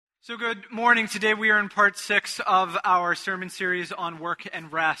So good morning. Today we are in part 6 of our sermon series on work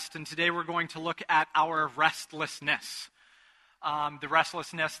and rest, and today we're going to look at our restlessness. The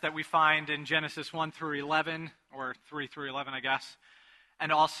restlessness that we find in Genesis 1 through 11, or 3 through 11, I guess,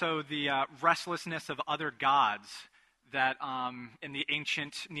 and also the restlessness of other gods that in the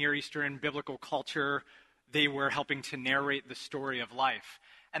ancient Near Eastern biblical culture, they were helping to narrate the story of life.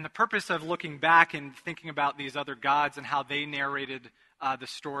 And the purpose of looking back and thinking about these other gods and how they narrated the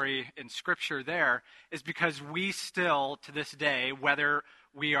story in Scripture there is because we still, to this day, whether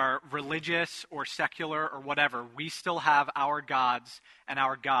we are religious or secular or whatever, we still have our gods and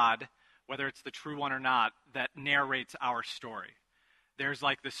our God, whether it's the true one or not, that narrates our story. There's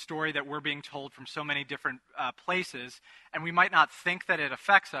like this story that we're being told from so many different places, and we might not think that it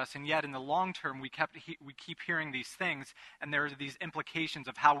affects us, and yet in the long term we keep hearing these things, and there are these implications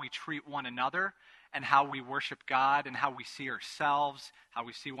of how we treat one another, and how we worship God, and how we see ourselves, how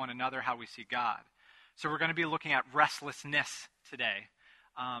we see one another, how we see God. So we're going to be looking at restlessness today,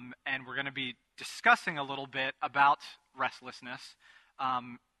 and we're going to be discussing a little bit about restlessness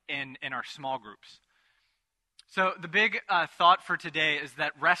in our small groups. So the big thought for today is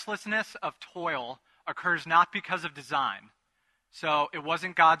that restlessness of toil occurs not because of design. So it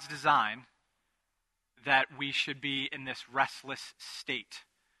wasn't God's design that we should be in this restless state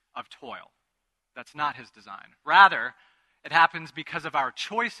of toil. That's not his design. Rather, it happens because of our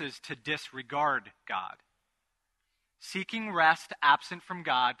choices to disregard God. Seeking rest absent from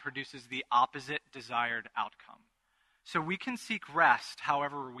God produces the opposite desired outcome. So we can seek rest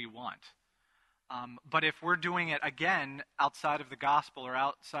however we want. But if we're doing it, again, outside of the gospel or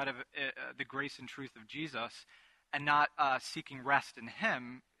outside of the grace and truth of Jesus and not seeking rest in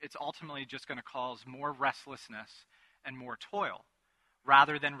him, it's ultimately just going to cause more restlessness and more toil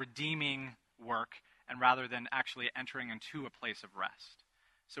rather than redeeming work and rather than actually entering into a place of rest.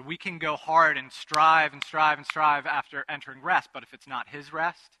 So we can go hard and strive after entering rest, but if it's not his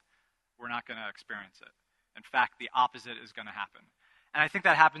rest, we're not going to experience it. In fact, the opposite is going to happen. And I think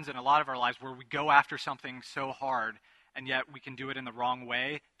that happens in a lot of our lives where we go after something so hard and yet we can do it in the wrong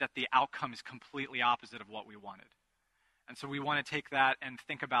way that the outcome is completely opposite of what we wanted. And so we want to take that and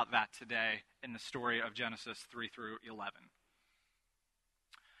think about that today in the story of Genesis 3 through 11.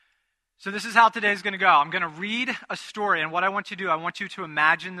 So this is how today's going to go. I'm going to read a story, and what I want you to do, I want you to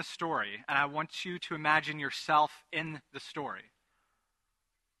imagine the story, and I want you to imagine yourself in the story.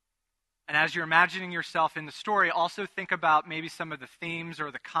 And as you're imagining yourself in the story, also think about maybe some of the themes or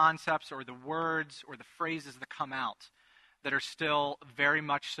the concepts or the words or the phrases that come out that are still very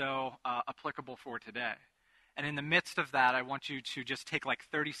much so applicable for today. And in the midst of that, I want you to just take like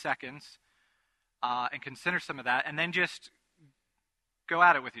 30 seconds and consider some of that, and then just go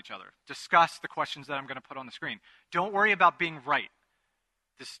at it with each other. Discuss the questions that I'm going to put on the screen. Don't worry about being right.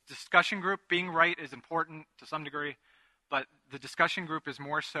 This discussion group, being right is important to some degree, but the discussion group is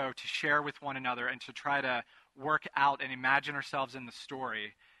more so to share with one another and to try to work out and imagine ourselves in the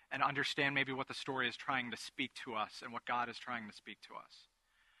story and understand maybe what the story is trying to speak to us and what God is trying to speak to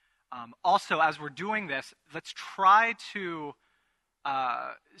us. Also, as we're doing this, let's try to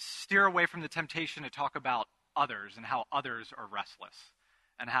steer away from the temptation to talk about others and how others are restless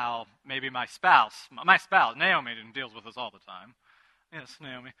and how maybe my spouse, Naomi, deals with this all the time. Yes,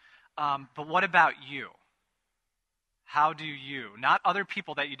 Naomi. But what about you? How do you, not other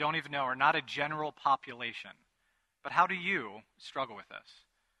people that you don't even know or not a general population, but how do you struggle with this?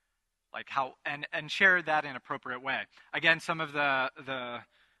 Like how, and share that in an appropriate way. Again, some of the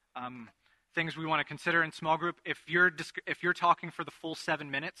things we want to consider in small group, if you're talking for the full 7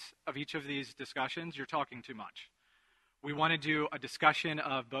 minutes of each of these discussions, you're talking too much. We want to do a discussion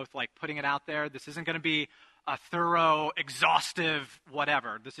of both like putting it out there. This isn't going to be a thorough, exhaustive,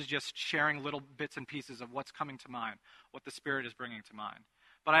 whatever. This is just sharing little bits and pieces of what's coming to mind, what the Spirit is bringing to mind.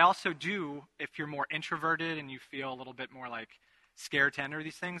 But I also do, if you're more introverted and you feel a little bit more like scared to enter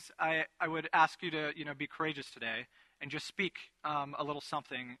these things, I would ask you to be courageous today and just speak a little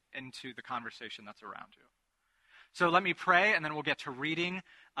something into the conversation that's around you. So let me pray, and then we'll get to reading.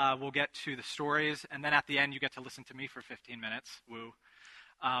 We'll get to the stories, and then at the end you get to listen to me for 15 minutes,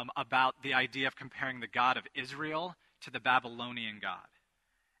 about the idea of comparing the God of Israel to the Babylonian God,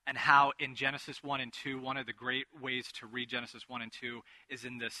 and how in Genesis 1 and 2, one of the great ways to read Genesis 1 and 2 is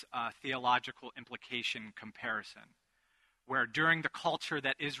in this theological implication comparison, where during the culture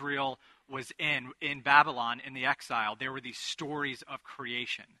that Israel was in Babylon, in the exile, there were these stories of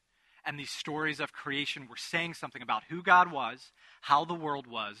creation. And these stories of creation were saying something about who God was, how the world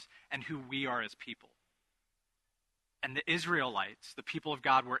was, and who we are as people. And the Israelites, the people of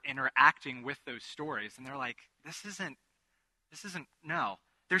God, were interacting with those stories. And they're like, this isn't,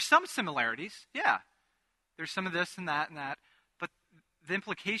 There's some similarities, yeah. There's some of this and that, but the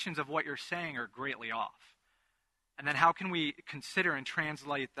implications of what you're saying are greatly off. And then how can we consider and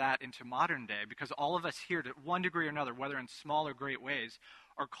translate that into modern day? Because all of us here, to one degree or another, whether in small or great ways,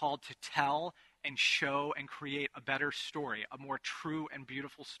 are called to tell and show and create a better story, a more true and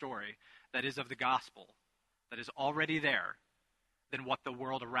beautiful story that is of the gospel, that is already there, than what the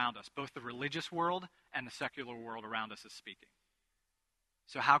world around us, both the religious world and the secular world around us, is speaking.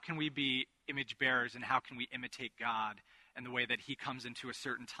 So how can we be image bearers, and how can we imitate God in the way that he comes into a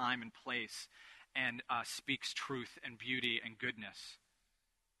certain time and place and speaks truth and beauty and goodness?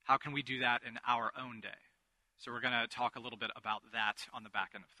 How can we do that in our own day? So we're going to talk a little bit about that on the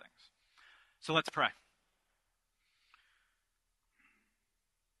back end of things. So let's pray.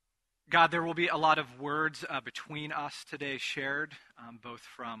 God, there will be a lot of words between us today shared, both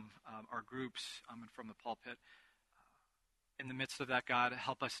from our groups and from the pulpit. In the midst of that, God,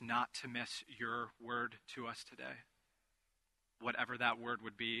 help us not to miss your word to us today. Whatever that word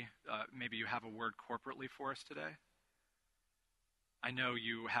would be, maybe you have a word corporately for us today. I know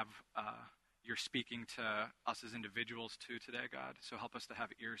you have, you're speaking to us as individuals too today, God, so help us to have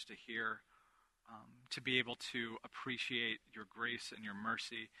ears to hear, to be able to appreciate your grace and your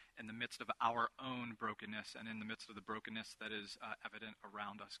mercy in the midst of our own brokenness and in the midst of the brokenness that is evident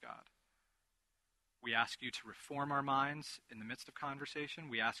around us, God. We ask you to reform our minds in the midst of conversation.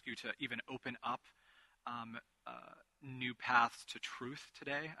 We ask you to even open up new paths to truth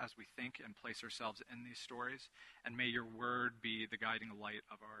today as we think and place ourselves in these stories. And may your word be the guiding light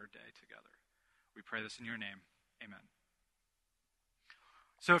of our day together. We pray this in your name. Amen.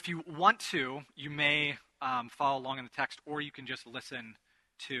 So if you want to, you may follow along in the text, or you can just listen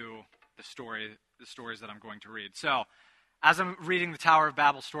to the stories that I'm going to read. So as I'm reading the Tower of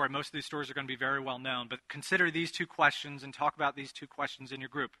Babel story, most of these stories are going to be very well known, but consider these two questions and talk about these two questions in your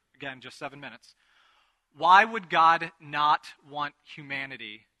group. Again, just 7 minutes. Why would God not want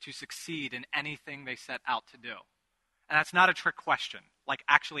humanity to succeed in anything they set out to do? And that's not a trick question. Like,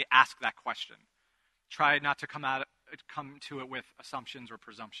 actually ask that question. Try not to come to it with assumptions or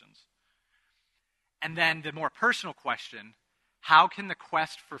presumptions. And then the more personal question, how can the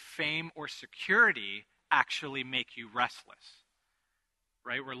quest for fame or security actually make you restless?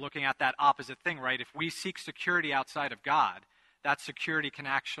 Right? We're looking at that opposite thing, right? If we seek security outside of God, that security can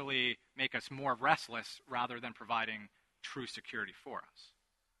actually make us more restless rather than providing true security for us.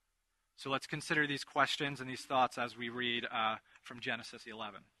 So let's consider these questions and these thoughts as we read from Genesis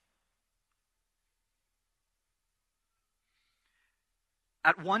 11.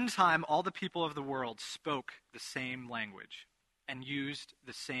 At one time, all the people of the world spoke the same language and used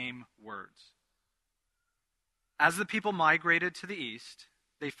the same words. As the people migrated to the east,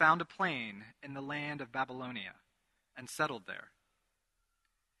 they found a plain in the land of Babylonia and settled there.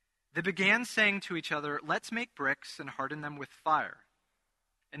 They began saying to each other, "Let's make bricks and harden them with fire."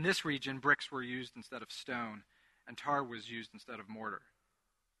 In this region, bricks were used instead of stone, and tar was used instead of mortar.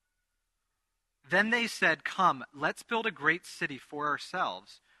 Then they said, "Come, let's build a great city for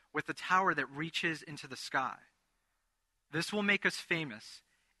ourselves with a tower that reaches into the sky. This will make us famous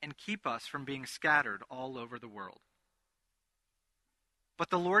and keep us from being scattered all over the world." But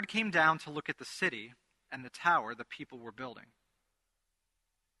the Lord came down to look at the city and the tower the people were building.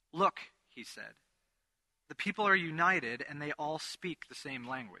 "Look," he said, "the people are united and they all speak the same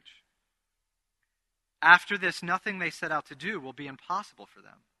language. After this, nothing they set out to do will be impossible for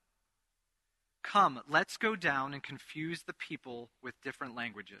them. Come, let's go down and confuse the people with different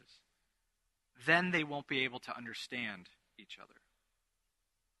languages. Then they won't be able to understand each other."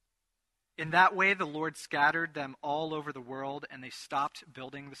 In that way, the Lord scattered them all over the world, and they stopped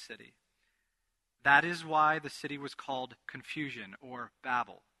building the city. That is why the city was called Confusion, or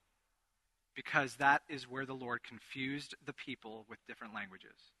Babel, because that is where the Lord confused the people with different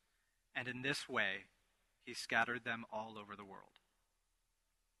languages. And in this way, he scattered them all over the world.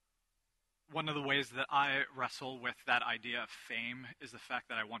 One of the ways that I wrestle with that idea of fame is the fact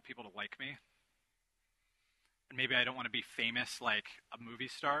that I want people to like me. And maybe I don't want to be famous like a movie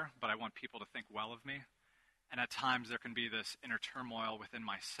star, but I want people to think well of me. And at times there can be this inner turmoil within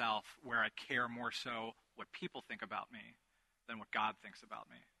myself where I care more so what people think about me than what God thinks about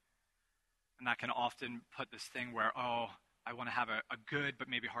me. And that can often put this thing where, I want to have a good but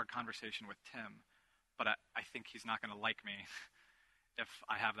maybe hard conversation with Tim, but I think he's not going to like me if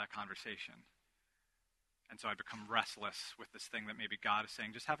I have that conversation. And so I become restless with this thing that maybe God is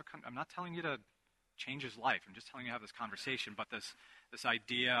saying, I'm not telling you to change his life. I'm just telling you to have this conversation. But this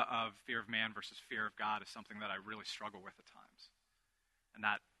idea of fear of man versus fear of God is something that I really struggle with at times. And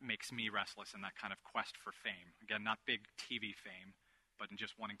that makes me restless in that kind of quest for fame. Again, not big TV fame, but in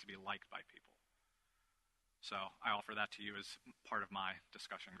just wanting to be liked by people. So I offer that to you as part of my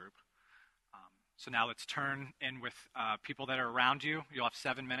discussion group. So now let's turn in with people that are around you. You'll have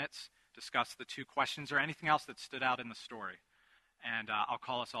 7 minutes, discuss the 2 questions or anything else that stood out in the story. And I'll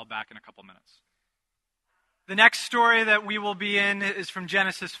call us all back in a couple minutes. The next story that we will be in is from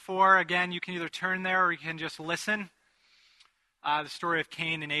Genesis 4. Again, you can either turn there or you can just listen. The story of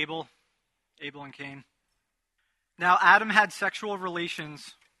Cain and Abel. Abel and Cain. Now, Adam had sexual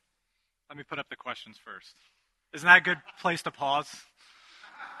relations. Let me put up the questions first. Isn't that a good place to pause?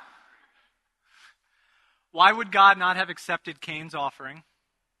 Why would God not have accepted Cain's offering?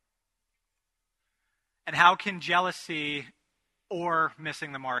 And how can jealousy or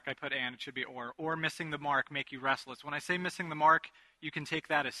missing the mark, I put and, it should be or missing the mark make you restless? When I say missing the mark, you can take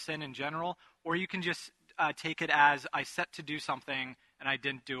that as sin in general, or you can just take it as I set to do something and I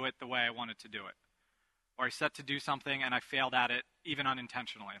didn't do it the way I wanted to do it. Or I set to do something and I failed at it even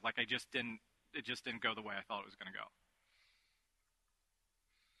unintentionally. Like it just didn't go the way I thought it was going to go.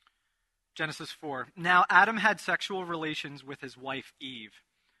 Genesis 4. Now Adam had sexual relations with his wife Eve,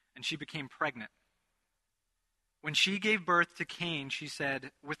 and she became pregnant. When she gave birth to Cain, she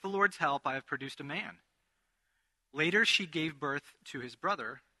said, "With the Lord's help, I have produced a man." Later she gave birth to his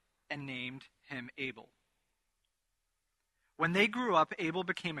brother and named him Abel. When they grew up, Abel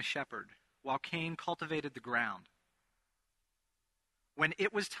became a shepherd, while Cain cultivated the ground. When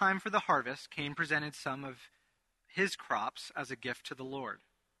it was time for the harvest, Cain presented some of his crops as a gift to the Lord.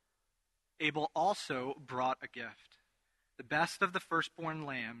 Abel also brought a gift, the best of the firstborn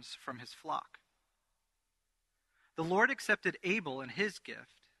lambs from his flock. The Lord accepted Abel and his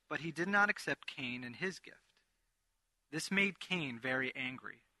gift, but he did not accept Cain and his gift. This made Cain very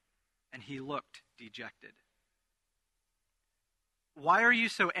angry, and he looked dejected. "Why are you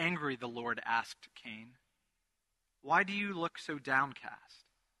so angry?" the Lord asked Cain. "Why do you look so downcast?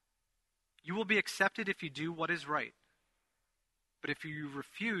 You will be accepted if you do what is right. But if you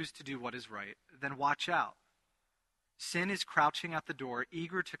refuse to do what is right, then watch out. Sin is crouching at the door,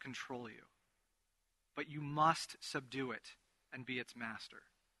 eager to control you. But you must subdue it and be its master."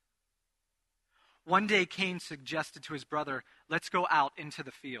 One day Cain suggested to his brother, "Let's go out into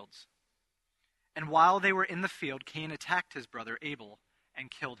the fields." And while they were in the field, Cain attacked his brother Abel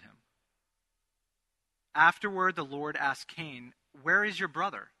and killed him. Afterward, the Lord asked Cain, "Where is your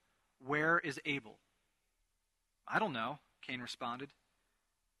brother? Where is Abel?" "I don't know," Cain responded.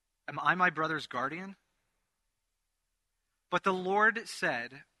 "Am I my brother's guardian?" But the Lord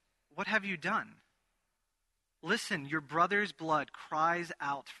said, "What have you done? Listen, your brother's blood cries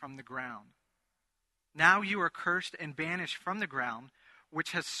out from the ground. Now you are cursed and banished from the ground,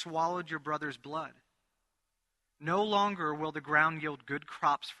 which has swallowed your brother's blood. No longer will the ground yield good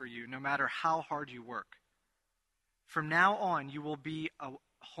crops for you, no matter how hard you work. From now on, you will be a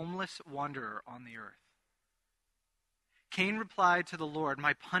homeless wanderer on the earth." Cain replied to the Lord,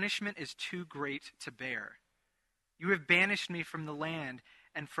 "My punishment is too great to bear. You have banished me from the land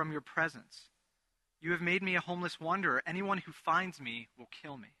and from your presence. You have made me a homeless wanderer. Anyone who finds me will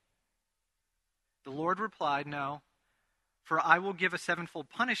kill me." The Lord replied, "No, for I will give a 7-fold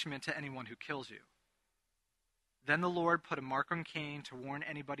punishment to anyone who kills you." Then the Lord put a mark on Cain to warn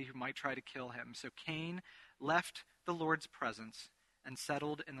anybody who might try to kill him. So Cain left the Lord's presence and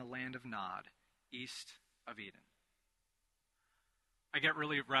settled in the land of Nod, east of Eden. I get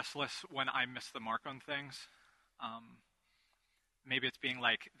really restless when I miss the mark on things. Maybe it's being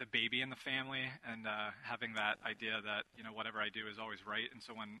like the baby in the family and having that idea that, whatever I do is always right. And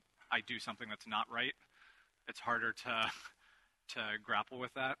so when I do something that's not right, it's harder to grapple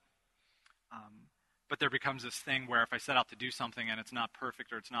with that. But there becomes this thing where if I set out to do something and it's not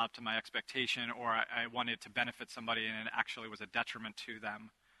perfect or it's not up to my expectation, or I wanted to benefit somebody and it actually was a detriment to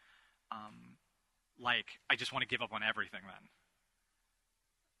them, I just want to give up on everything then.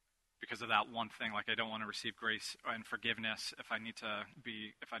 Because of that one thing, I don't want to receive grace and forgiveness if I need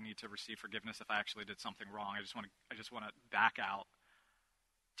to receive forgiveness if I actually did something wrong. I just want to back out,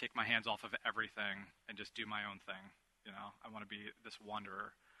 take my hands off of everything, and just do my own thing. I want to be this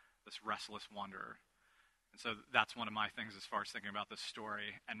wanderer, this restless wanderer. And so that's one of my things as far as thinking about this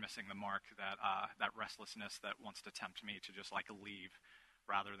story and missing the mark, that restlessness that wants to tempt me to just leave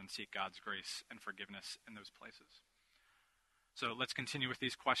rather than seek God's grace and forgiveness in those places. So let's continue with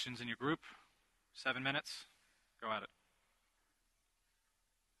these questions in your group. 7 minutes. Go at it.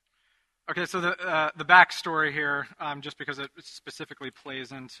 Okay, so the backstory here, just because it specifically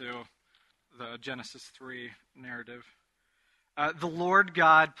plays into the Genesis 3 narrative. The Lord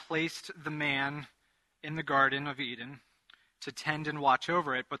God placed the man in the Garden of Eden to tend and watch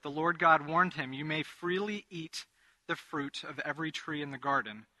over it, but the Lord God warned him, "You may freely eat the fruit of every tree in the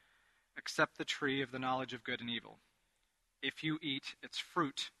garden, except the tree of the knowledge of good and evil. If you eat its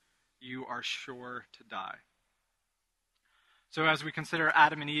fruit, you are sure to die." So as we consider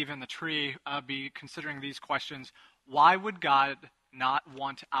Adam and Eve and the tree, be considering these questions. Why would God not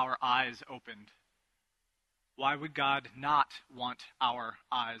want our eyes opened? Why would God not want our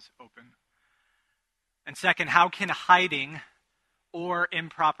eyes open? And second, how can hiding or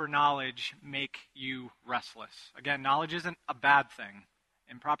improper knowledge make you restless? Again, knowledge isn't a bad thing.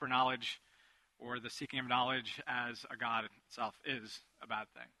 Improper knowledge, or the seeking of knowledge as a god itself, is a bad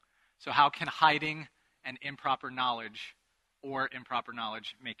thing. So how can hiding and improper knowledge or improper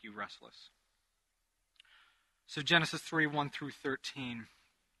knowledge make you restless? So Genesis 3, 1 through 13.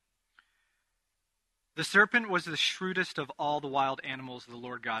 "The serpent was the shrewdest of all the wild animals the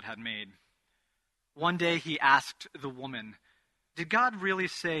Lord God had made. One day he asked the woman, 'Did God really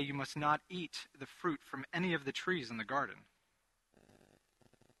say you must not eat the fruit from any of the trees in the garden?'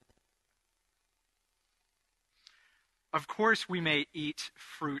 'Of course we may eat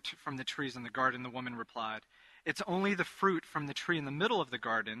fruit from the trees in the garden,' the woman replied. 'It's only the fruit from the tree in the middle of the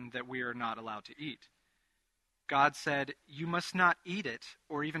garden that we are not allowed to eat. God said, you must not eat it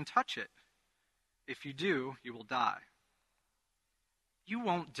or even touch it. If you do, you will die.' 'You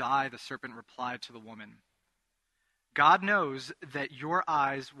won't die,' the serpent replied to the woman. 'God knows that your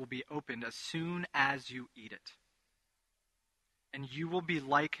eyes will be opened as soon as you eat it. And you will be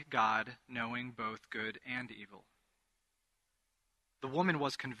like God, knowing both good and evil.' The woman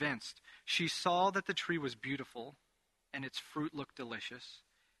was convinced. She saw that the tree was beautiful and its fruit looked delicious,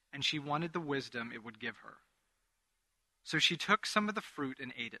 and she wanted the wisdom it would give her. So she took some of the fruit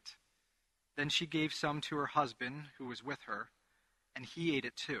and ate it. Then she gave some to her husband who was with her, and he ate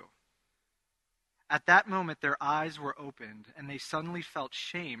it too. At that moment their eyes were opened, and they suddenly felt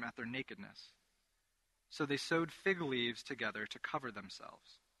shame at their nakedness. So they sewed fig leaves together to cover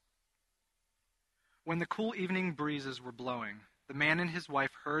themselves. When the cool evening breezes were blowing, the man and his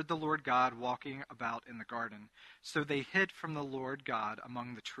wife heard the Lord God walking about in the garden, so they hid from the Lord God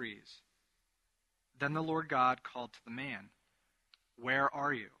among the trees. Then the Lord God called to the man, 'Where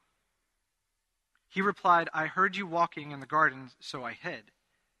are you?' He replied, 'I heard you walking in the garden, so I hid.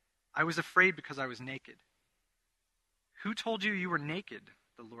 I was afraid because I was naked.' 'Who told you you were naked?'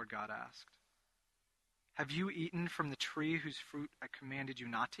 the Lord God asked. 'Have you eaten from the tree whose fruit I commanded you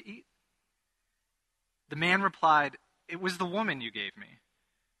not to eat?' The man replied, 'It was the woman you gave me,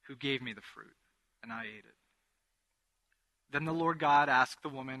 who gave me the fruit, and I ate it.' Then the Lord God asked the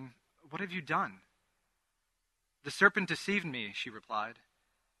woman, 'What have you done?' 'The serpent deceived me,' she replied.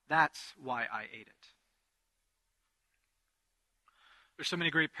 'That's why I ate it.'" There's so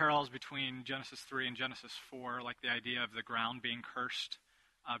many great parallels between Genesis 3 and Genesis 4, like the idea of the ground being cursed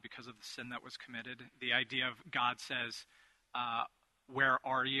because of the sin that was committed. The idea of God says, "Where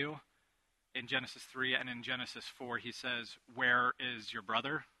are you?" in Genesis 3, and in Genesis 4 he says, "Where is your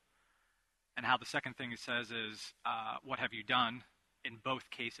brother?" And how the second thing he says is, "What have you done?" in both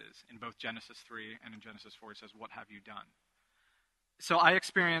cases. In both Genesis 3 and in Genesis 4 he says, "What have you done?" So I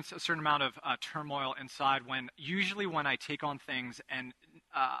experience a certain amount of turmoil inside usually when I take on things and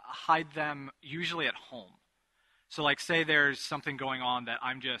hide them, usually at home. So like say there's something going on that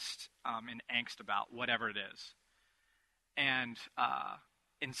I'm just in angst about, whatever it is. And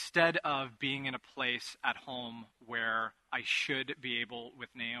instead of being in a place at home where I should be able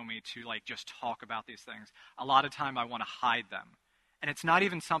with Naomi to like just talk about these things, a lot of time I want to hide them. And it's not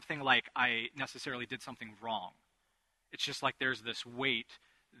even something like I necessarily did something wrong. It's just like there's this weight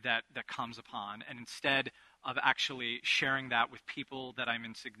that comes upon. And instead of actually sharing that with people that I'm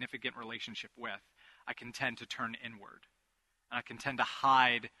in significant relationship with, I can tend to turn inward. And I can tend to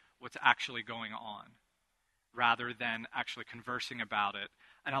hide what's actually going on rather than actually conversing about it.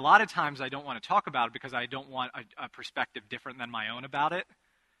 And a lot of times I don't want to talk about it because I don't want a perspective different than my own about it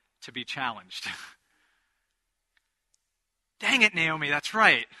to be challenged. Dang it, Naomi, that's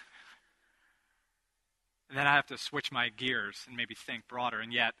right. And then I have to switch my gears and maybe think broader.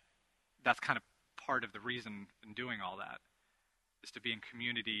 And yet, that's kind of part of the reason in doing all that, is to be in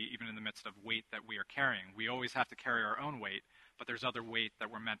community even in the midst of weight that we are carrying. We always have to carry our own weight, but there's other weight that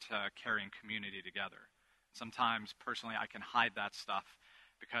we're meant to carry in community together. Sometimes, personally, I can hide that stuff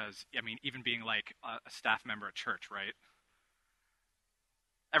because, even being like a staff member at church, right?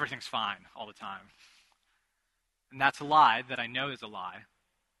 Everything's fine all the time. And that's a lie that I know is a lie.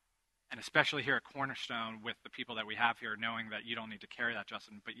 And especially here at Cornerstone with the people that we have here, knowing that you don't need to carry that,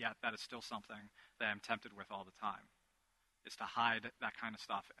 Justin, but yet that is still something that I'm tempted with all the time, is to hide that kind of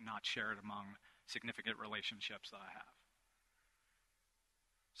stuff and not share it among significant relationships that I have.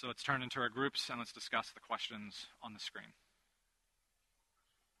 So let's turn into our groups and let's discuss the questions on the screen.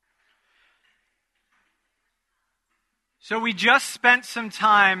 So we just spent some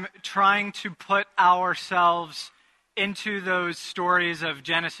time trying to put ourselves into those stories of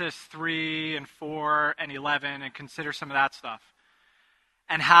Genesis 3 and 4 and 11 and consider some of that stuff.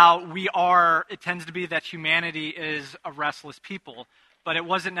 And how it tends to be that humanity is a restless people, but it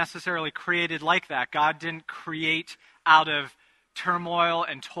wasn't necessarily created like that. God didn't create out of turmoil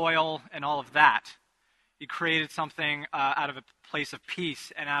and toil and all of that. He created something out of a place of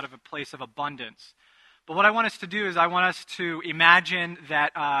peace and out of a place of abundance. But what I want us to do is I want us to imagine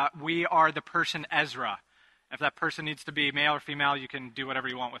that we are the person Ezra. If that person needs to be male or female, you can do whatever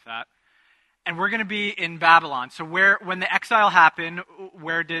you want with that. And we're going to be in Babylon. So when the exile happened,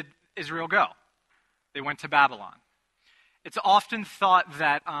 where did Israel go? They went to Babylon. It's often thought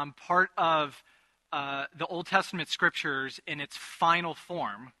that part of the Old Testament scriptures in its final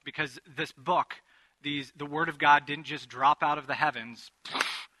form, because this book, the Word of God didn't just drop out of the heavens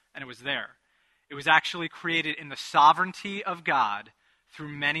and it was there. It was actually created in the sovereignty of God through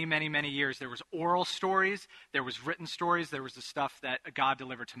many, many, many years. There was oral stories, there was written stories, there was the stuff that God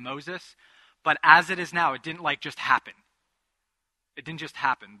delivered to Moses. But as it is now, it didn't just happen. It didn't just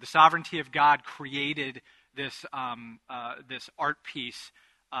happen. The sovereignty of God created this art piece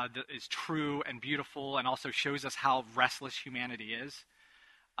that is true and beautiful and also shows us how restless humanity is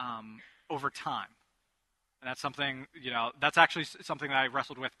over time. And that's something, that's actually something that I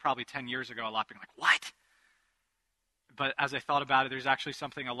wrestled with probably 10 years ago a lot, being like, what? But as I thought about it, there's actually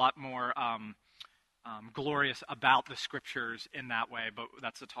something a lot more glorious about the scriptures in that way, but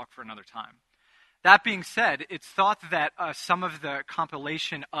that's a talk for another time. That being said, it's thought that some of the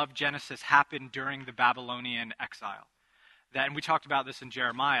compilation of Genesis happened during the Babylonian exile. And we talked about this in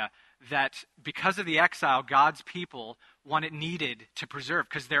Jeremiah, that because of the exile, God's people needed to preserve,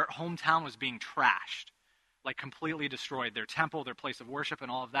 because their hometown was being trashed, completely destroyed, their temple, their place of worship, and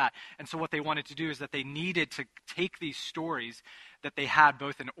all of that. And so what they wanted to do is that they needed to take these stories that they had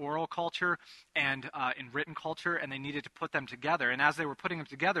both in oral culture and in written culture, and they needed to put them together. And as they were putting them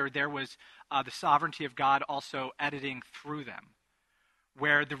together, there was the sovereignty of God also editing through them,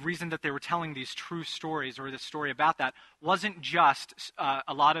 where the reason that they were telling these true stories, or this story about that, wasn't just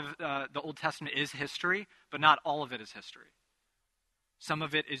a lot of the Old Testament is history, but not all of it is history. Some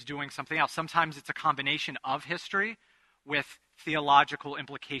of it is doing something else. Sometimes it's a combination of history with theological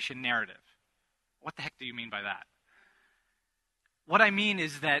implication narrative. What the heck do you mean by that? What I mean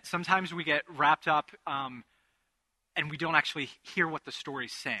is that sometimes we get wrapped up and we don't actually hear what the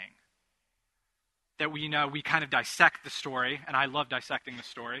story's saying. That we kind of dissect the story, and I love dissecting the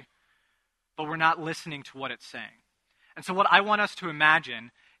story, but we're not listening to what it's saying. And so what I want us to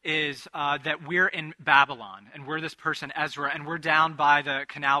imagine is that we're in Babylon, and we're this person, Ezra, and we're down by the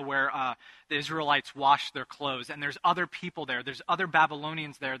canal where the Israelites wash their clothes, and there's other people there. There's other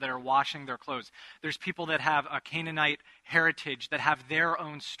Babylonians there that are washing their clothes. There's people that have a Canaanite heritage, that have their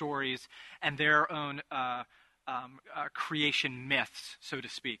own stories and their own creation myths, so to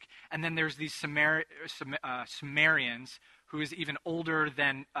speak. And then there's these Sumerians, who is even older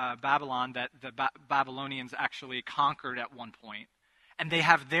than Babylon, that the Babylonians actually conquered at one point. And they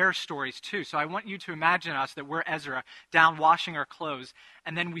have their stories too. So I want you to imagine us, that we're Ezra, down washing our clothes,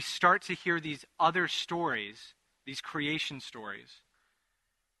 and then we start to hear these other stories, these creation stories.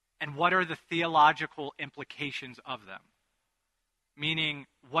 And what are the theological implications of them? Meaning,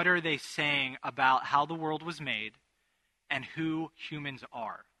 what are they saying about how the world was made and who humans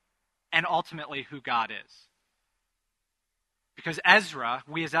are? And ultimately, who God is. Because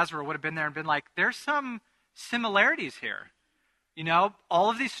we as Ezra would have been there and been like, there's some similarities here. All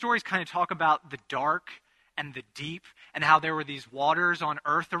of these stories kind of talk about the dark and the deep, and how there were these waters on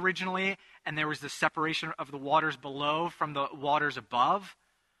earth originally, and there was the separation of the waters below from the waters above,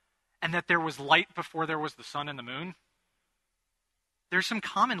 and that there was light before there was the sun and the moon. There's some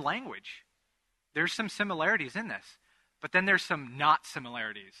common language. There's some similarities in this, but then there's some not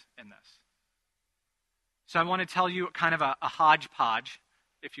similarities in this. So I want to tell you kind of a hodgepodge,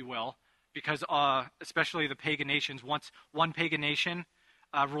 if you will, because especially the pagan nations, once one pagan nation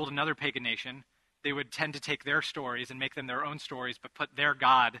ruled another pagan nation, they would tend to take their stories and make them their own stories, but put their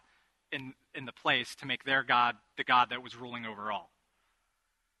God in the place to make their God the God that was ruling over all.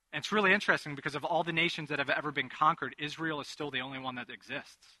 And it's really interesting because of all the nations that have ever been conquered, Israel is still the only one that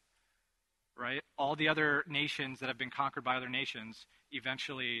exists, right? All the other nations that have been conquered by other nations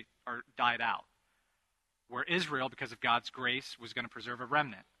eventually died out, where Israel, because of God's grace, was going to preserve a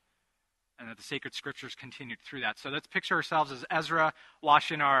remnant. And that the sacred scriptures continued through that. So let's picture ourselves as Ezra,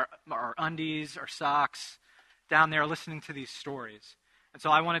 washing our undies, our socks, down there listening to these stories. And so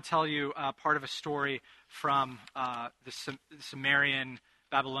I want to tell you part of a story from the Sumerian,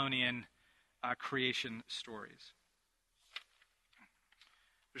 Babylonian creation stories.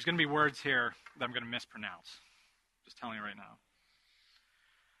 There's going to be words here that I'm going to mispronounce. Just telling you right now.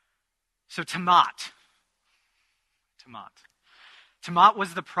 So Tiamat. Tiamat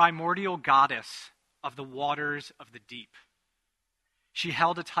was the primordial goddess of the waters of the deep. She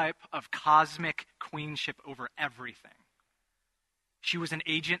held a type of cosmic queenship over everything. She was an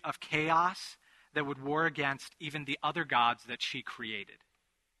agent of chaos that would war against even the other gods that she created.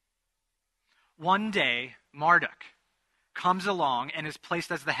 One day, Marduk comes along and is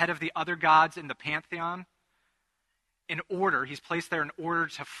placed as the head of the other gods in the pantheon. He's placed there in order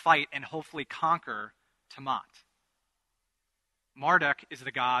to fight and hopefully conquer Tiamat. Marduk is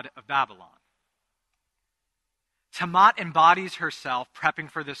the god of Babylon. Tiamat embodies herself, prepping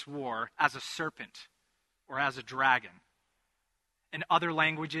for this war, as a serpent or as a dragon. In other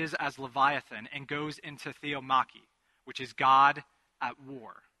languages, as Leviathan, and goes into Theomachy, which is God at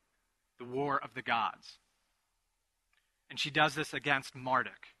war, the war of the gods. And she does this against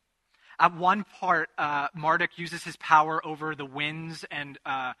Marduk. At one part, Marduk uses his power over the winds and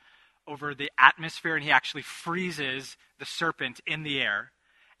over the atmosphere, and he actually freezes the serpent in the air.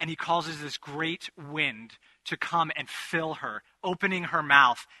 And he causes this great wind to come and fill her, opening her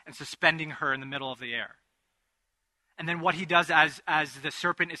mouth and suspending her in the middle of the air. And then what he does as the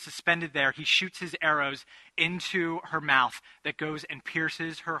serpent is suspended there, he shoots his arrows into her mouth that goes and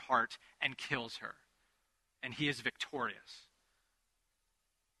pierces her heart and kills her. And he is victorious.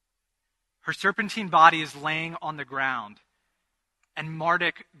 Her serpentine body is laying on the ground. And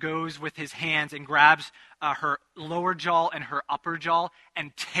Marduk goes with his hands and grabs her lower jaw and her upper jaw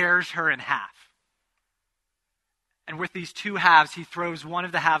and tears her in half. And with these two halves, he throws one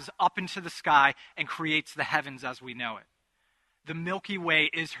of the halves up into the sky and creates the heavens as we know it. The Milky Way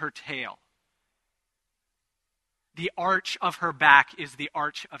is her tail. The arch of her back is the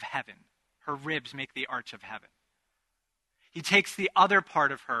arch of heaven. Her ribs make the arch of heaven. He takes the other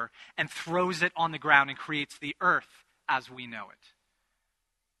part of her and throws it on the ground and creates the earth as we know it,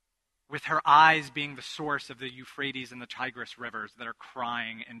 with her eyes being the source of the Euphrates and the Tigris rivers that are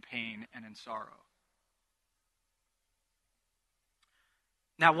crying in pain and in sorrow.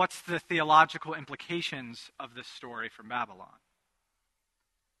 Now, what's the theological implications of this story from Babylon?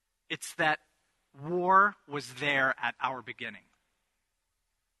 It's that war was there at our beginning.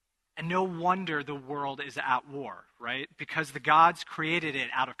 And no wonder the world is at war, right? Because the gods created it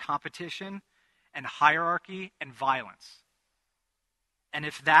out of competition and hierarchy and violence. And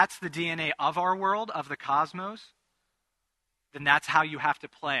if that's the DNA of our world, of the cosmos, then that's how you have to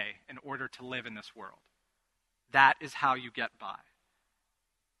play in order to live in this world. That is how you get by.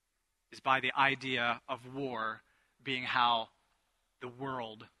 Is by the idea of war being how the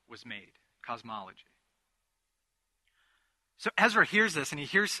world was made, cosmology. So Ezra hears this, and he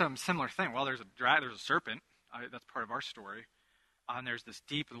hears some similar thing. Well, there's a serpent. That's part of our story. And there's this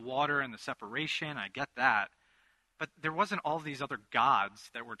deep water and the separation. I get that. But there wasn't all these other gods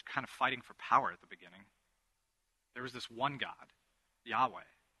that were kind of fighting for power at the beginning. There was this one God, Yahweh,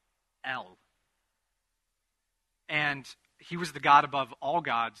 El. And he was the God above all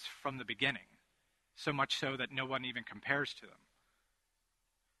gods from the beginning, so much so that no one even compares to him.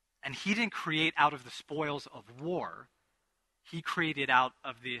 And he didn't create out of the spoils of war. He created out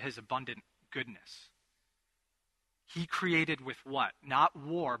of his abundant goodness. He created with what? Not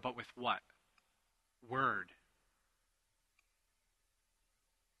war, but with what? Word.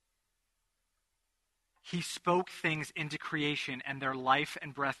 He spoke things into creation, and their life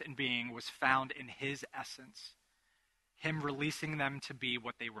and breath and being was found in his essence. Him releasing them to be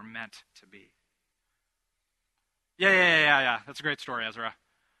what they were meant to be. Yeah. That's a great story, Ezra.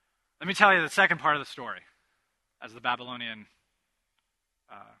 Let me tell you the second part of the story as the Babylonian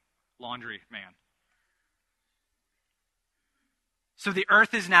laundry man. So the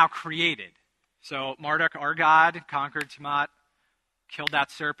earth is now created. So Marduk, our god, conquered Tiamat, killed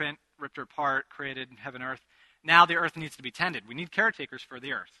that serpent, ripped her apart, created heaven and earth. Now the earth needs to be tended. We need caretakers for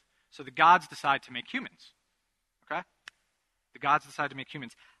the earth. So the gods decide to make humans. Okay? The gods decide to make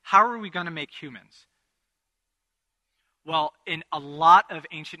humans. How are we going to make humans? Well, in a lot of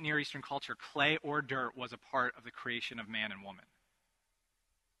ancient Near Eastern culture, clay or dirt was a part of the creation of man and woman.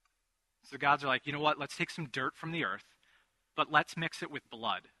 So the gods are like, you know what? Let's take some dirt from the earth, but let's mix it with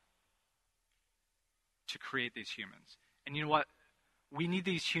blood to create these humans. And you know what? We need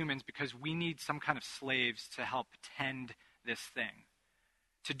these humans because we need some kind of slaves to help tend this thing,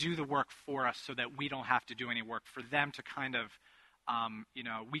 to do the work for us so that we don't have to do any work, for them to kind of,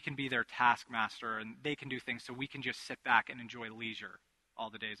 we can be their taskmaster and they can do things so we can just sit back and enjoy leisure all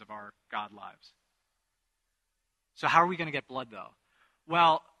the days of our God lives. So how are we going to get blood, though?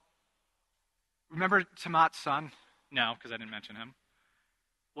 Well, remember Tiamat's son? No, because I didn't mention him.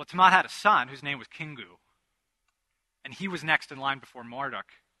 Well, Tiamat had a son whose name was Kingu, and he was next in line before Marduk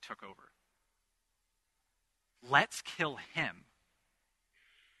took over. Let's kill him.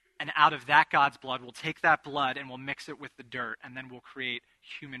 And out of that God's blood, we'll take that blood and we'll mix it with the dirt, and then we'll create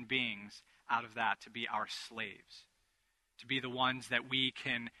human beings out of that to be our slaves, to be the ones that we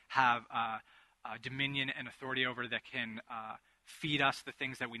can have dominion and authority over, that can feed us the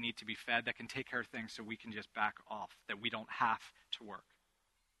things that we need to be fed, that can take care of things so we can just back off, that we don't have to work.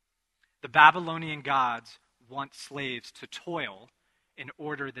 The Babylonian gods want slaves to toil in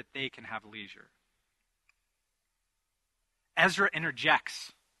order that they can have leisure. Ezra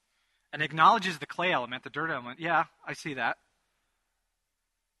interjects and acknowledges the clay element, the dirt element. Yeah, I see that.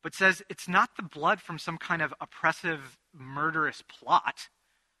 But says it's not the blood from some kind of oppressive, murderous plot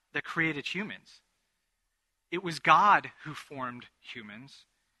that created humans. It was God who formed humans.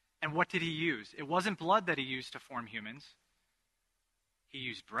 And what did he use? It wasn't blood that he used to form humans. He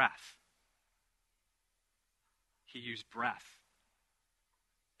used breath. He used breath.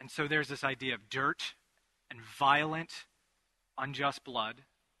 And so there's this idea of dirt and violent, unjust blood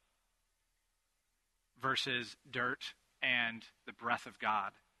versus dirt and the breath of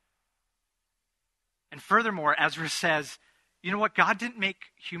God. And furthermore, Ezra says, you know what? God didn't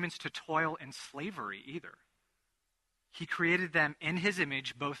make humans to toil in slavery either. He created them in his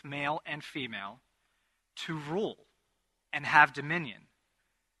image, both male and female, to rule and have dominion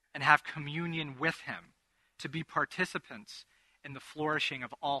and have communion with him, to be participants in the flourishing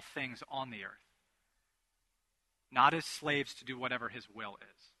of all things on the earth, not as slaves to do whatever his will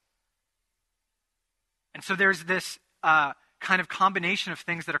is. And so there's this kind of combination of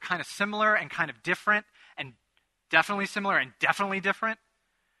things that are kind of similar and kind of different, and definitely similar and definitely different.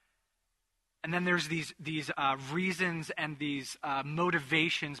 And then there's these reasons and these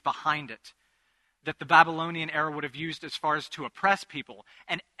motivations behind it that the Babylonian era would have used as far as to oppress people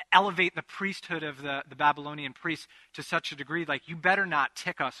and elevate the priesthood of the Babylonian priests to such a degree, like, you better not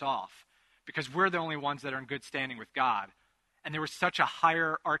tick us off because we're the only ones that are in good standing with God. And there was such a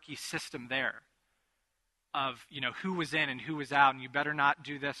hierarchy system there of, who was in and who was out, and you better not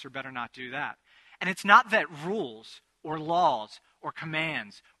do this or better not do that. And it's not that rules or laws or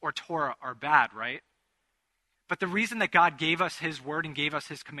commands or Torah are bad, right? But the reason that God gave us his word and gave us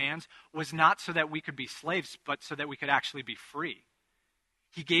his commands was not so that we could be slaves, but so that we could actually be free.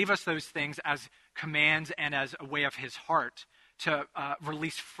 He gave us those things as commands and as a way of his heart to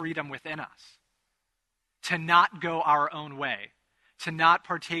release freedom within us, to not go our own way, to not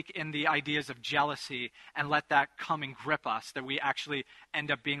partake in the ideas of jealousy and let that come and grip us, that we actually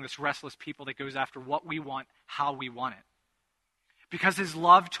end up being this restless people that goes after what we want, how we want it. Because his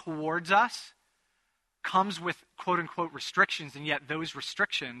love towards us comes with quote-unquote restrictions, and yet those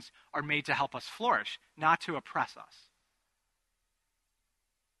restrictions are made to help us flourish, not to oppress us.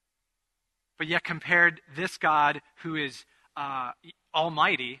 But yet compared this God who is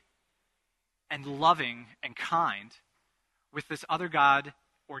almighty and loving and kind with this other God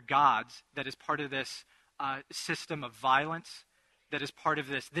or gods that is part of this system of violence, that is part of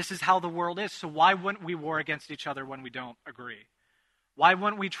this is how the world is. So why wouldn't we war against each other when we don't agree? Why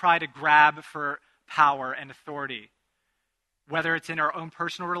wouldn't we try to grab for power and authority, whether it's in our own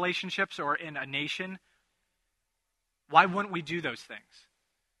personal relationships or in a nation? Why wouldn't we do those things?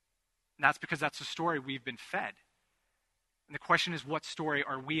 And that's because that's the story we've been fed. And the question is, what story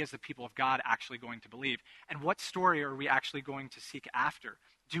are we as the people of God actually going to believe? And what story are we actually going to seek after?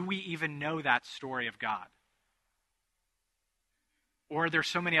 Do we even know that story of God? Or are there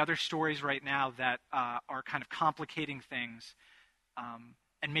so many other stories right now that are kind of complicating things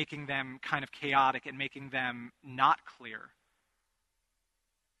and making them kind of chaotic and making them not clear?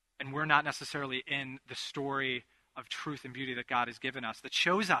 And we're not necessarily in the story of truth and beauty that God has given us, that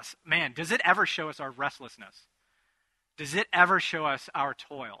shows us, man, does it ever show us our restlessness? Does it ever show us our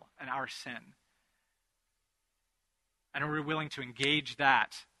toil and our sin? And are we willing to engage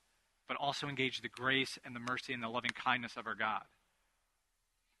that, but also engage the grace and the mercy and the loving kindness of our God?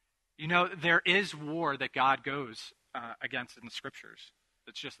 There is war that God goes against in the scriptures.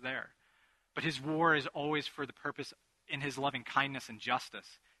 That's just there. But his war is always for the purpose in his loving kindness and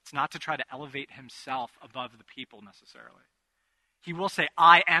justice. It's not to try to elevate himself above the people necessarily. He will say,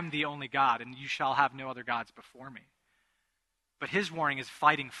 I am the only God, and you shall have no other gods before me. But his warring is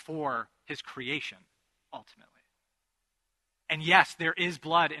fighting for his creation, ultimately. And yes, there is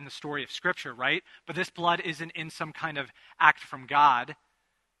blood in the story of Scripture, right? But this blood isn't in some kind of act from God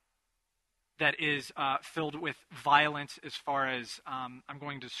that is filled with violence as far as I'm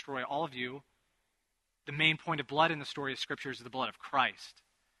going to destroy all of you. The main point of blood in the story of Scripture is the blood of Christ,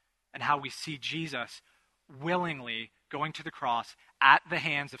 and how we see Jesus willingly going to the cross at the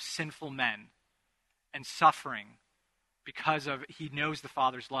hands of sinful men and suffering because of he knows the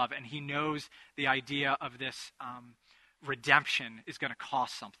Father's love, and he knows the idea of this redemption is going to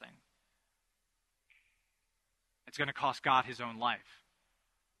cost something. It's going to cost God his own life.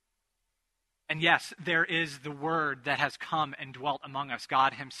 And yes, there is the Word that has come and dwelt among us,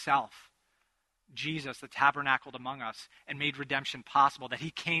 God himself, Jesus, that tabernacled among us and made redemption possible, that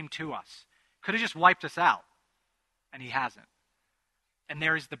he came to us. Could have just wiped us out, and he hasn't. And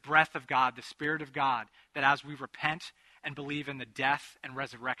there is the breath of God, the Spirit of God, that as we repent and believe in the death and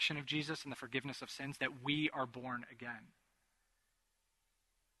resurrection of Jesus and the forgiveness of sins, that we are born again.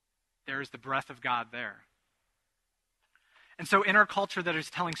 There is the breath of God there. And so in our culture that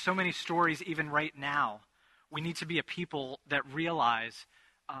is telling so many stories even right now, we need to be a people that realize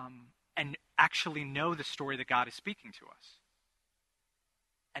and actually know the story that God is speaking to us.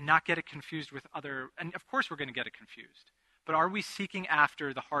 And not get it confused with other, and of course we're going to get it confused, but are we seeking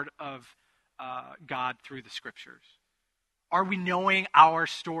after the heart of God through the Scriptures? Are we knowing our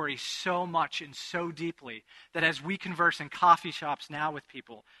story so much and so deeply that as we converse in coffee shops now with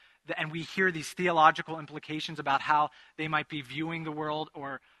people, and we hear these theological implications about how they might be viewing the world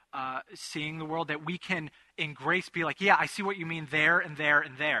or seeing the world, that we can in grace be like, yeah, I see what you mean there and there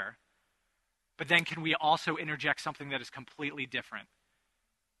and there. But then can we also interject something that is completely different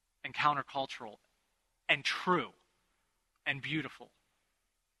and countercultural and true and beautiful?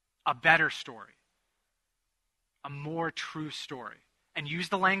 A better story. A more true story. And use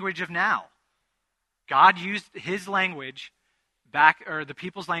the language of now. God used his language back, or the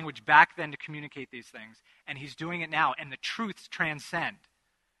people's language back then to communicate these things. And he's doing it now. And the truths transcend.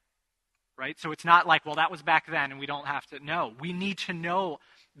 Right? So it's not like, well, that was back then and we don't have to. No, we need to know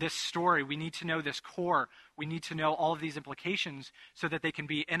this story. We need to know this core. We need to know all of these implications so that they can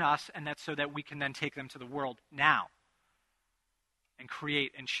be in us, and that's so that we can then take them to the world now and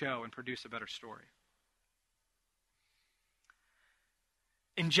create and show and produce a better story.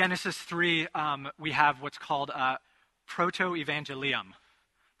 In Genesis 3, we have what's called proto-evangelium.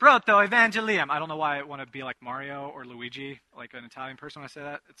 Proto-evangelium. I don't know why I want to be like Mario or Luigi, like an Italian person when I say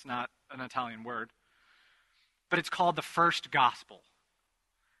that. It's not an Italian word. But it's called the first gospel.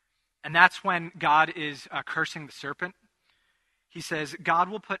 And that's when God is cursing the serpent. He says, God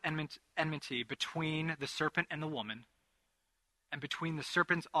will put enmity between the serpent and the woman, and between the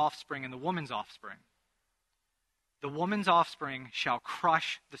serpent's offspring and the woman's offspring. The woman's offspring shall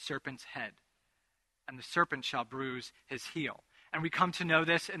crush the serpent's head, and the serpent shall bruise his heel. And we come to know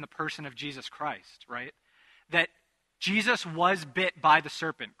this in the person of Jesus Christ, right? That Jesus was bit by the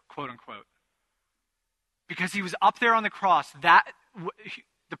serpent, quote unquote. Because he was up there on the cross,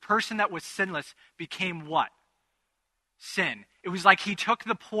 the person that was sinless became what? Sin. It was like he took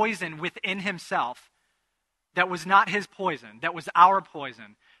the poison within himself that was not his poison, that was our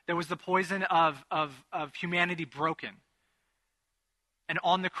poison, that was the poison of humanity broken. And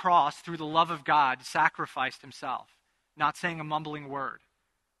on the cross, through the love of God, sacrificed himself, not saying a mumbling word,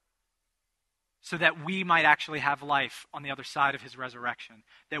 so that we might actually have life on the other side of his resurrection,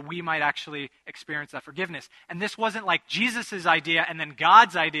 that we might actually experience that forgiveness. And this wasn't like Jesus' idea and then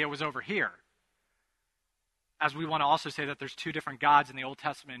God's idea was over here. As we want to also say that there's two different gods in the Old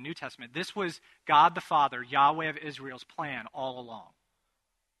Testament and New Testament. This was God the Father, Yahweh of Israel's plan all along.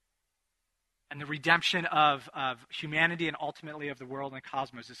 And the redemption of humanity and ultimately of the world and the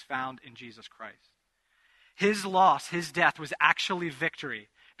cosmos is found in Jesus Christ. His loss, his death, was actually victory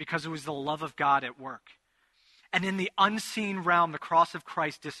because it was the love of God at work. And in the unseen realm, the cross of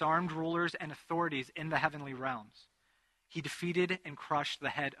Christ disarmed rulers and authorities in the heavenly realms. He defeated and crushed the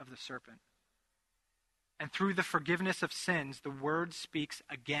head of the serpent. And through the forgiveness of sins, the Word speaks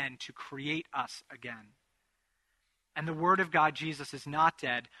again to create us again. And the Word of God, Jesus, is not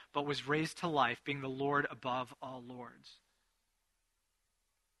dead, but was raised to life, being the Lord above all lords.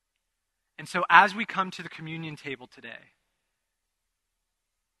 And so as we come to the communion table today,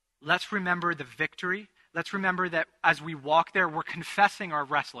 let's remember the victory. Let's remember that as we walk there, we're confessing our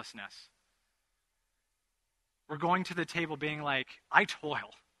restlessness. We're going to the table being like, I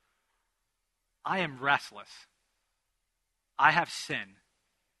toil. I am restless. I have sin.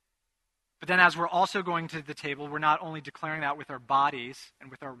 But then as we're also going to the table, we're not only declaring that with our bodies and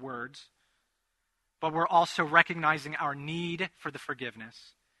with our words, but we're also recognizing our need for the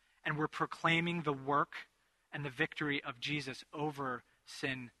forgiveness, and we're proclaiming the work and the victory of Jesus over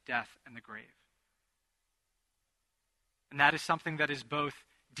sin, death, and the grave. And that is something that is both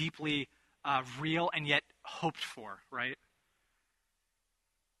deeply real and yet hoped for, right?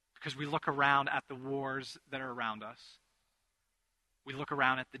 Because we look around at the wars that are around us. We look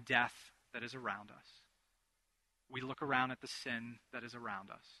around at the death that is around us. We look around at the sin that is around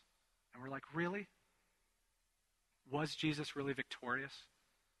us. And we're like, really? Was Jesus really victorious?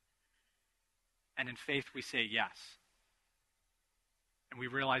 And in faith we say yes. And we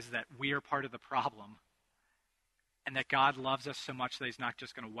realize that we are part of the problem. And that God loves us so much that he's not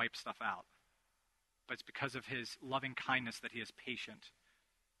just going to wipe stuff out. But it's because of his loving kindness that he is patient.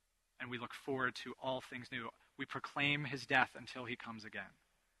 And we look forward to all things new. We proclaim his death until he comes again.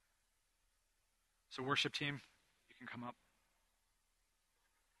 So worship team, you can come up.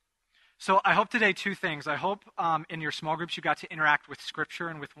 So I hope today two things. I hope in your small groups you got to interact with Scripture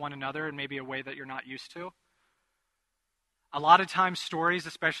and with one another in maybe a way that you're not used to. A lot of times stories,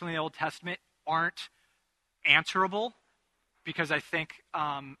 especially in the Old Testament, aren't answerable because I think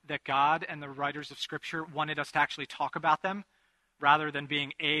that God and the writers of Scripture wanted us to actually talk about them rather than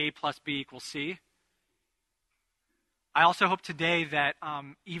being A plus B equals C. I also hope today that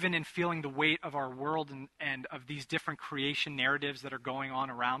even in feeling the weight of our world and of these different creation narratives that are going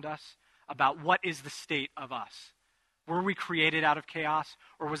on around us about what is the state of us. Were we created out of chaos,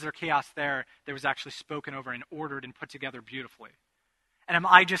 or was there chaos there that was actually spoken over and ordered and put together beautifully? And am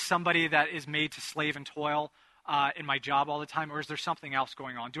I just somebody that is made to slave and toil in my job all the time, or is there something else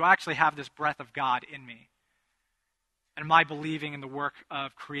going on? Do I actually have this breath of God in me? And am I believing in the work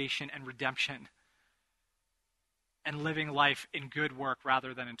of creation and redemption and living life in good work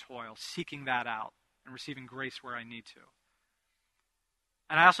rather than in toil, seeking that out and receiving grace where I need to?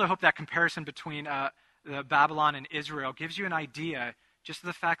 And I also hope that comparison between the Babylon and Israel gives you an idea just of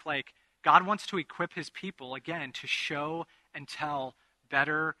the fact, like, God wants to equip his people, again, to show and tell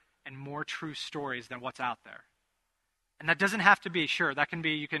better and more true stories than what's out there. And that doesn't have to be, sure, that can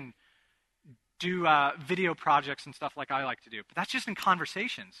be, you can do video projects and stuff like I like to do. But that's just in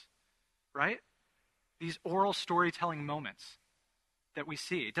conversations, right? These oral storytelling moments that we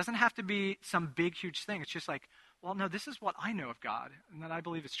see. It doesn't have to be some big, huge thing. It's just like, well, no, this is what I know of God and that I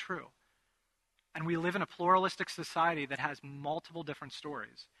believe is true. And we live in a pluralistic society that has multiple different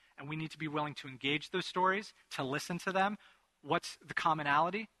stories. And we need to be willing to engage those stories, to listen to them. What's the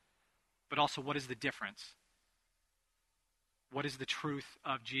commonality? But also, what is the difference? What is the truth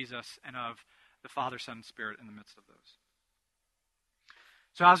of Jesus and of the Father, Son, and Spirit in the midst of those?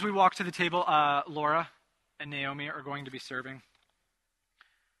 So as we walk to the table, Laura and Naomi are going to be serving.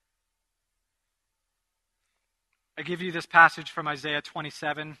 I give you this passage from Isaiah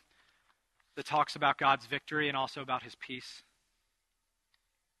 27 that talks about God's victory and also about his peace.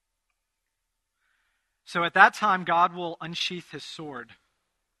 So at that time, God will unsheath his sword,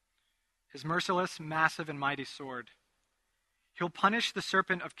 his merciless, massive, and mighty sword. He'll punish the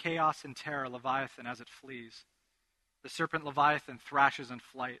serpent of chaos and terror, Leviathan, as it flees. The serpent Leviathan thrashes in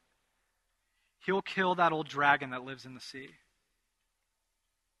flight. He'll kill that old dragon that lives in the sea.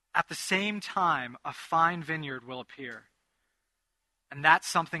 At the same time, a fine vineyard will appear. And that's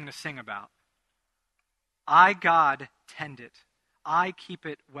something to sing about. I, God, tend it. I keep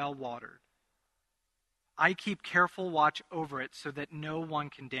it well watered. I keep careful watch over it so that no one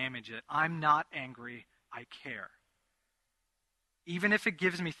can damage it. I'm not angry. I care. Even if it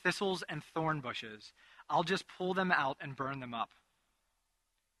gives me thistles and thorn bushes, I'll just pull them out and burn them up.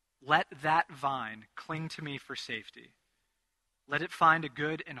 Let that vine cling to me for safety. Let it find a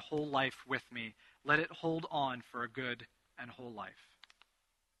good and whole life with me. Let it hold on for a good and whole life.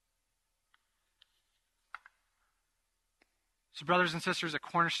 So brothers and sisters at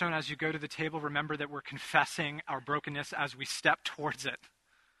Cornerstone, as you go to the table, remember that we're confessing our brokenness as we step towards it.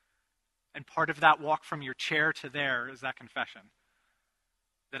 And part of that walk from your chair to there is that confession.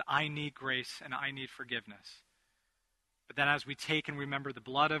 That I need grace and I need forgiveness. But then as we take and remember the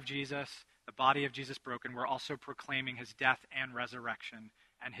blood of Jesus, the body of Jesus broken, we're also proclaiming his death and resurrection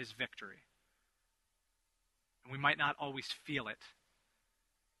and his victory. And we might not always feel it.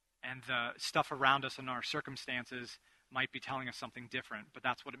 And the stuff around us and our circumstances might be telling us something different, but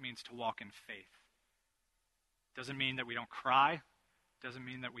that's what it means to walk in faith. Doesn't mean that we don't cry. Doesn't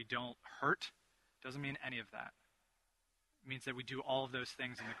mean that we don't hurt. Doesn't mean any of that. It means that we do all of those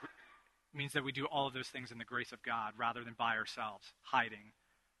things in the grace of God rather than by ourselves, hiding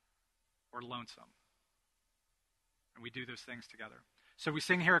or lonesome. And we do those things together. So we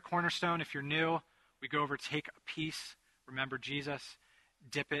sing here at Cornerstone. If you're new, we go over, take a piece, remember Jesus,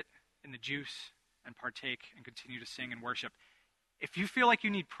 dip it in the juice, and partake and continue to sing and worship. If you feel like you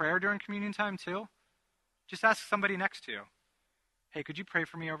need prayer during communion time too, just ask somebody next to you. Hey, could you pray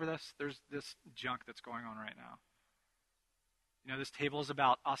for me over this? There's this junk that's going on right now. You know, this table is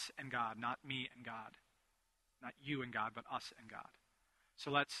about us and God, not me and God. Not you and God, but us and God.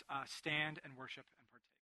 So let's stand and worship.